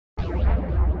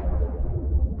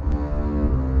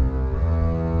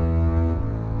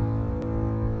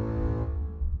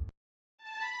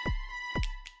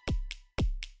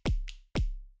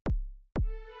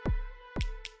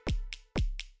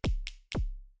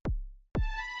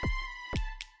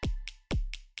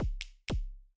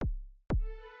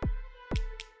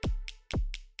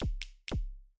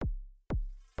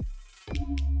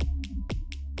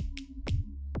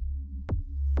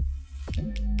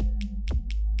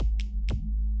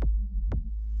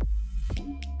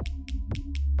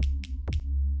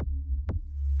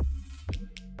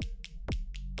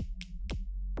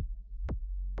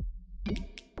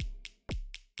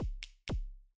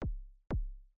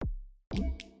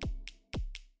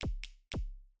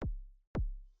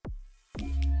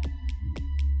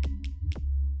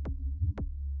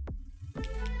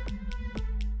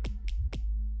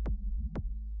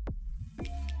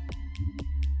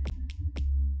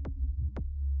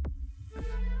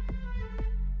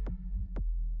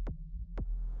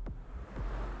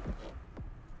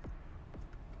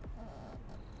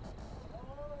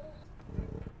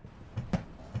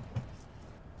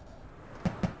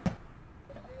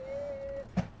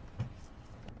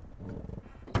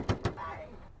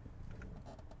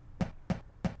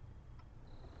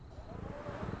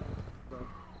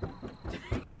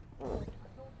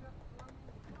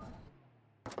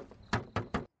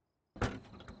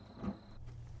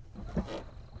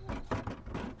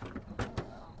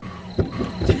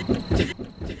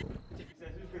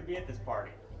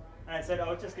I said,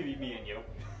 oh, it's just gonna be me and you.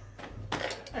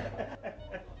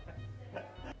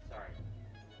 Sorry.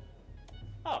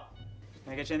 Oh,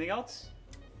 can I get you anything else?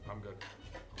 I'm good.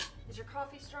 Is your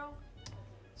coffee strong?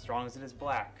 Strong as it is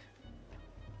black.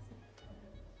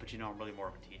 But you know I'm really more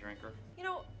of a tea drinker. You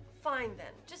know, fine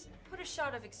then. Just put a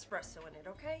shot of espresso in it,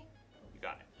 okay? You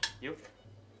got it. You?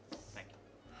 Thank you.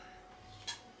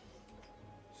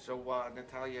 So,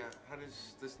 Natalia, how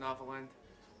does this novel end?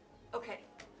 Okay.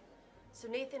 So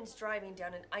Nathan's driving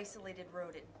down an isolated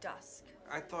road at dusk.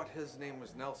 I thought his name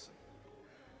was Nelson.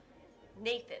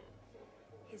 Nathan.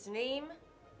 His name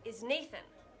is Nathan.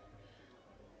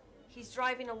 He's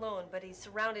driving alone, but he's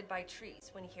surrounded by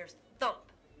trees when he hears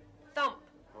thump, thump.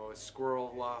 Oh, a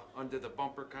squirrel under the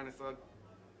bumper kind of thud?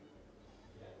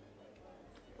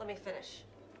 Let me finish,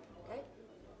 okay?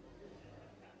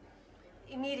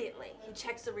 Immediately, he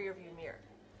checks the rearview mirror.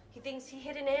 He thinks he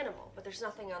hit an animal, but there's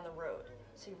nothing on the road.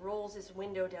 So he rolls his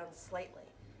window down slightly,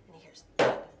 and he hears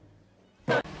thud,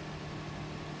 thud.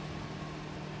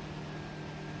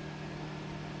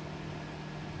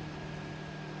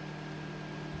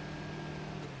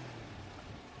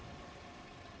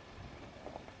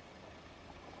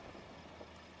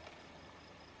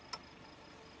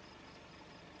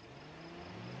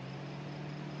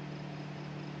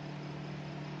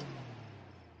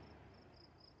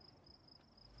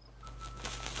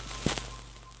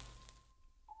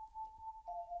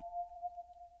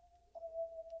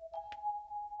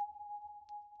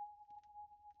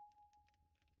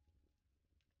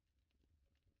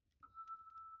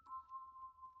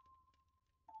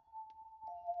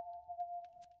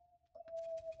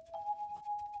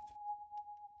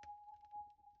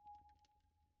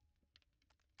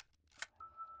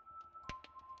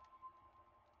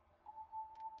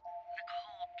 The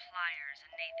cold pliers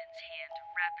in Nathan's hand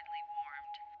rapidly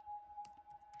warmed,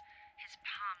 his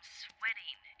palms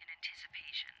sweating in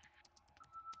anticipation.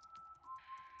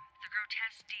 The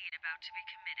grotesque deed about to be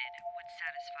committed would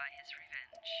satisfy his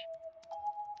revenge.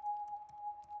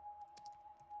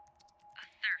 A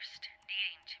thirst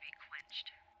needing to be quenched,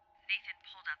 Nathan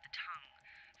pulled out the tongue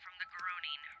from the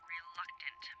groaning,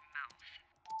 reluctant mouth.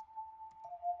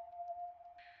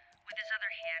 With his other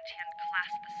hand, he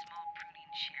unclasped the small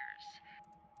pruning shears.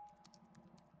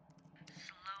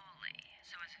 Slowly,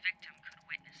 so his victim could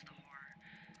witness the horror,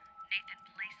 Nathan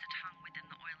placed the tongue within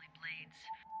the oily blades.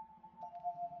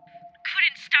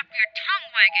 Couldn't stop your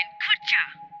tongue wagging, could ya?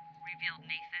 Revealed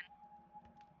Nathan.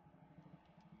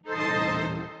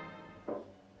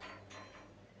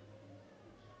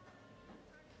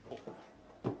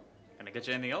 Can I get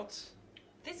you anything else?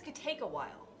 This could take a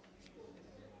while.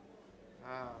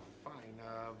 Fine.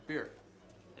 Beer,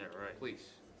 Yeah, right.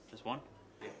 please. Just one?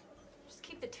 Yeah. Just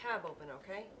keep the tab open,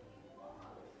 okay?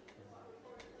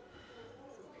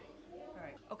 All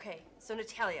right. Okay, so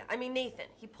Nathan,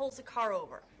 he pulls the car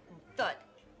over, and thud,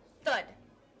 thud,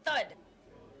 thud.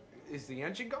 Is the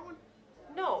engine going?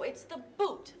 No, it's the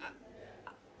boot.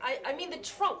 I mean the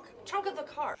trunk of the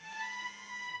car.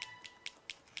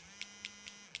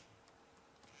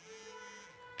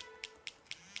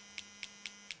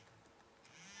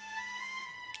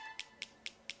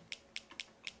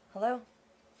 Hello?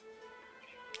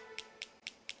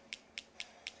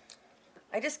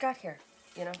 I just got here,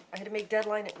 you know. I had to make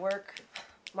deadline at work.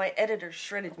 My editor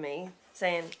shredded me,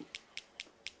 saying...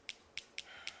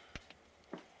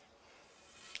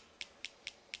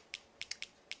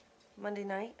 Monday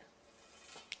night?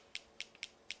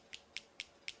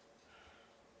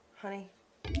 Honey?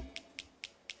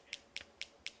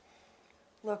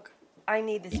 Look, I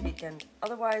need this weekend.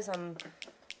 Otherwise,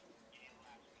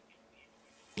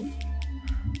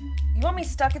 You want me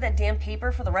stuck in that damn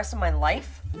paper for the rest of my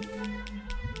life?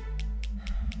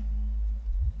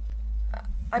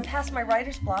 I'm past my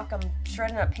writer's block. I'm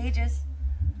shredding up pages.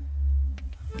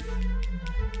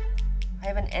 I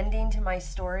have an ending to my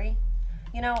story.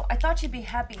 You know, I thought you'd be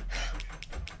happy.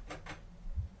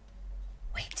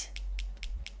 Wait.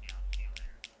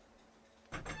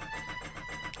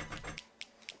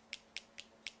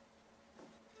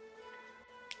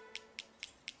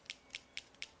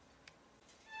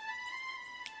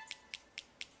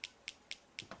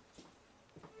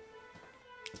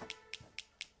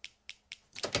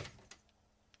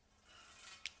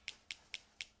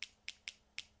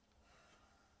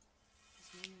 It's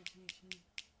my imagination.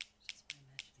 It's just my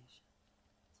imagination.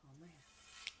 It's all in my head.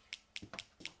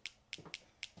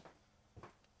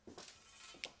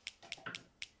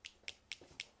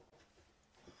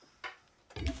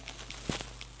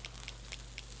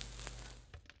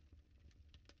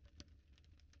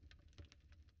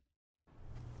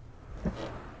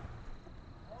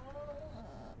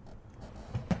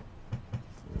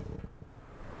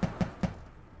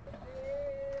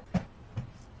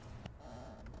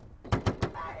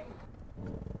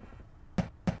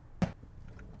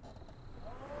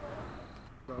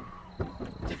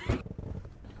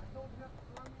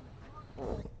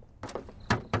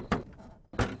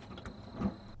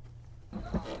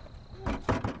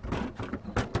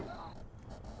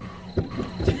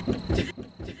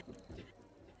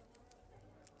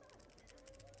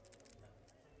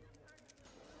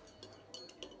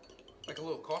 Like a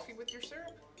little coffee with your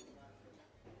syrup?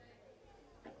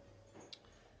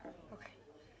 Okay.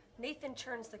 Nathan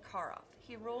turns the car off.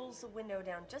 He rolls the window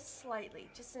down just slightly,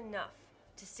 just enough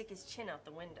to stick his chin out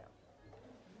the window.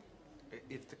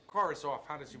 If the car is off,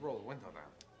 how does he roll the window down?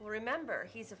 Well, remember,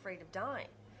 he's afraid of dying.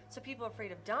 So people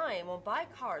afraid of dying won't buy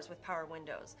cars with power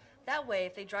windows. That way,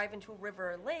 if they drive into a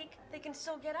river or lake, they can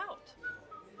still get out.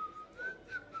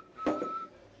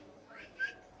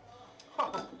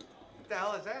 Oh, what the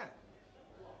hell is that?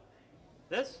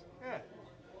 This? Yeah.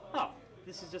 Oh,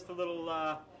 this is just a little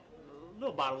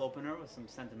bottle opener with some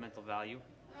sentimental value.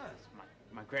 It's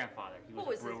my grandfather. He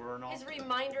was a brewer and all. His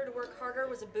reminder to work harder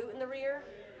was a boot in the rear?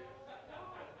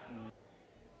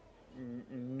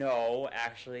 No,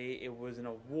 actually, it was an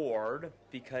award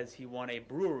because he won a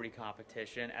brewery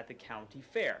competition at the county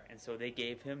fair, and so they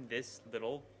gave him this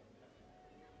little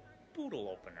boodle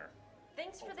opener.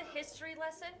 Thanks for the history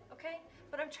lesson, okay?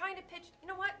 But I'm trying to pitch, you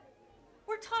know what?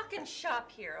 We're talking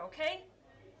shop here, okay?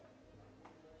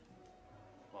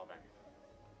 Well then,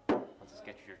 I'll just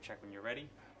get you your check when you're ready.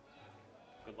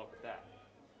 Good luck with that.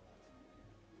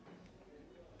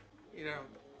 You know,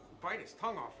 bite his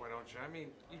tongue off, why don't you? I mean,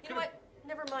 you You know what?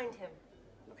 Never mind him,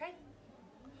 okay?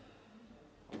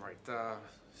 All right,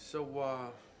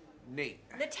 Nate.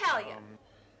 Natalia.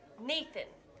 Nathan.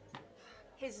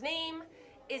 His name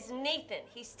is Nathan.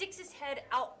 He sticks his head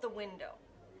out the window.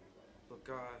 Look,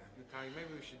 Natalia,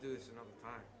 maybe we should do this another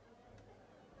time.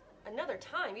 Another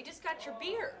time? You just got your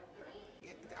beer.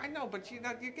 Yeah, I know, but you're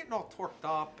getting all torqued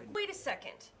up. And... Wait a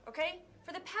second, okay?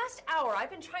 For the past hour,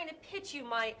 I've been trying to pitch you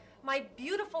my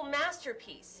beautiful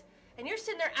masterpiece. And you're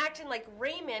sitting there acting like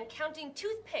Rayman counting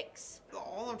toothpicks.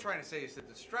 All I'm trying to say is the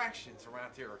distractions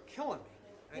around here are killing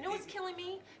me. You know what's killing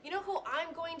me? You know who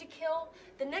I'm going to kill?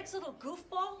 The next little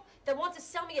goofball that wants to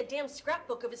sell me a damn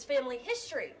scrapbook of his family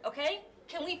history, okay?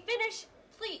 Can we finish,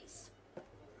 please?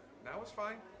 Now it's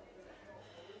fine.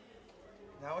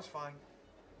 Now it's fine.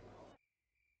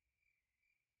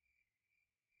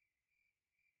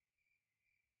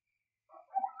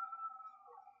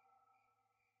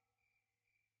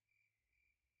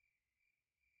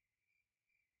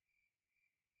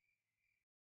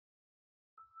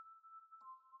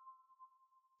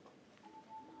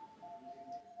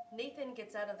 Nathan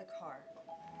gets out of the car.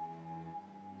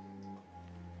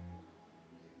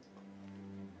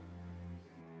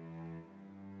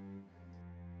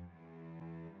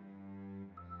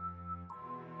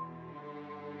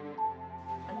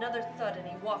 Another thud and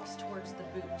he walks towards the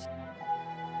boot.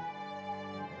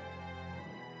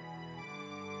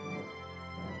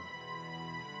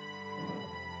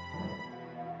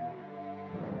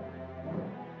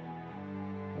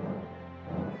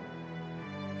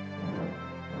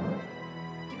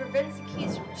 He prevents the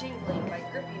keys from jingling by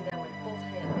gripping them with both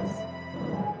hands.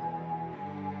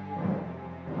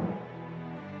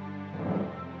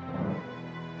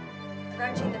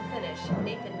 Scratching the finish,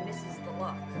 Nathan misses the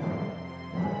lock.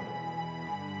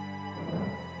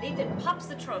 Nathan pops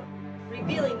the trunk,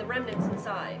 revealing the remnants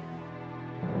inside.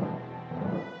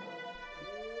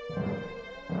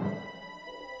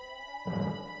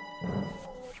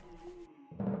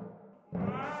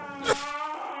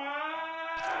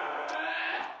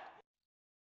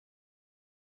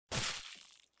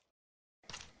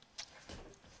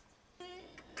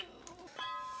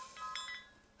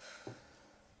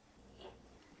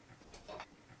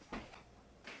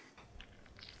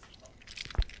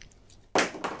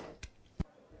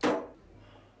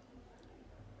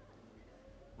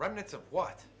 Remnants of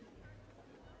what?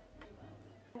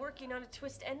 Working on a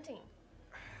twist ending.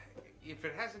 If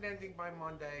it has an ending by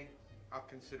Monday, I'll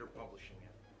consider publishing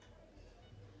it.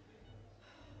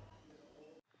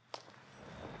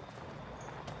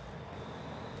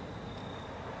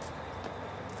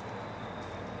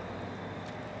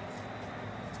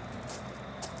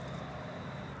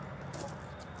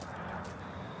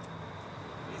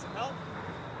 Need some help?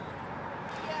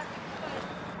 Yeah, but...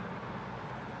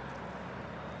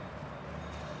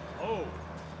 Oh.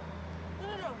 No.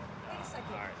 Wait a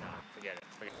second. All right, no, forget it.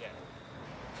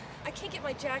 I can't get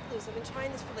my jack loose. I've been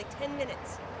trying this for like 10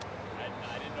 minutes. I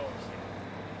didn't know it was here.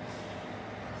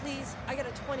 Please, I got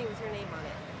a 20 with your name on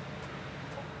it.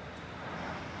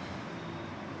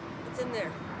 It's in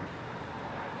there.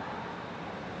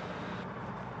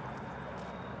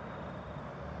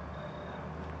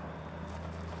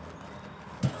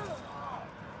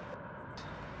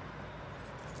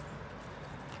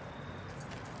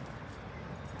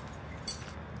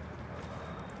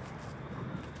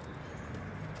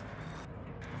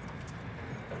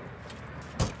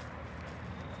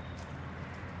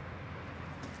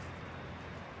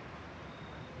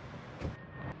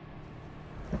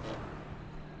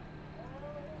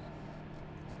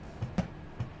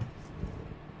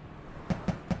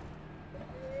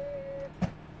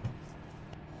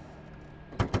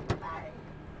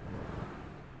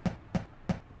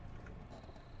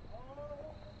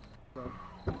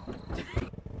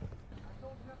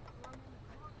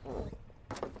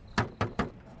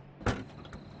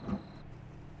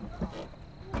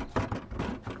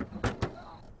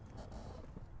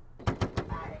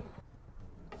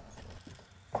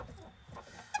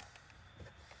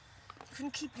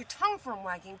 couldn't keep your tongue from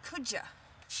wagging, could ya?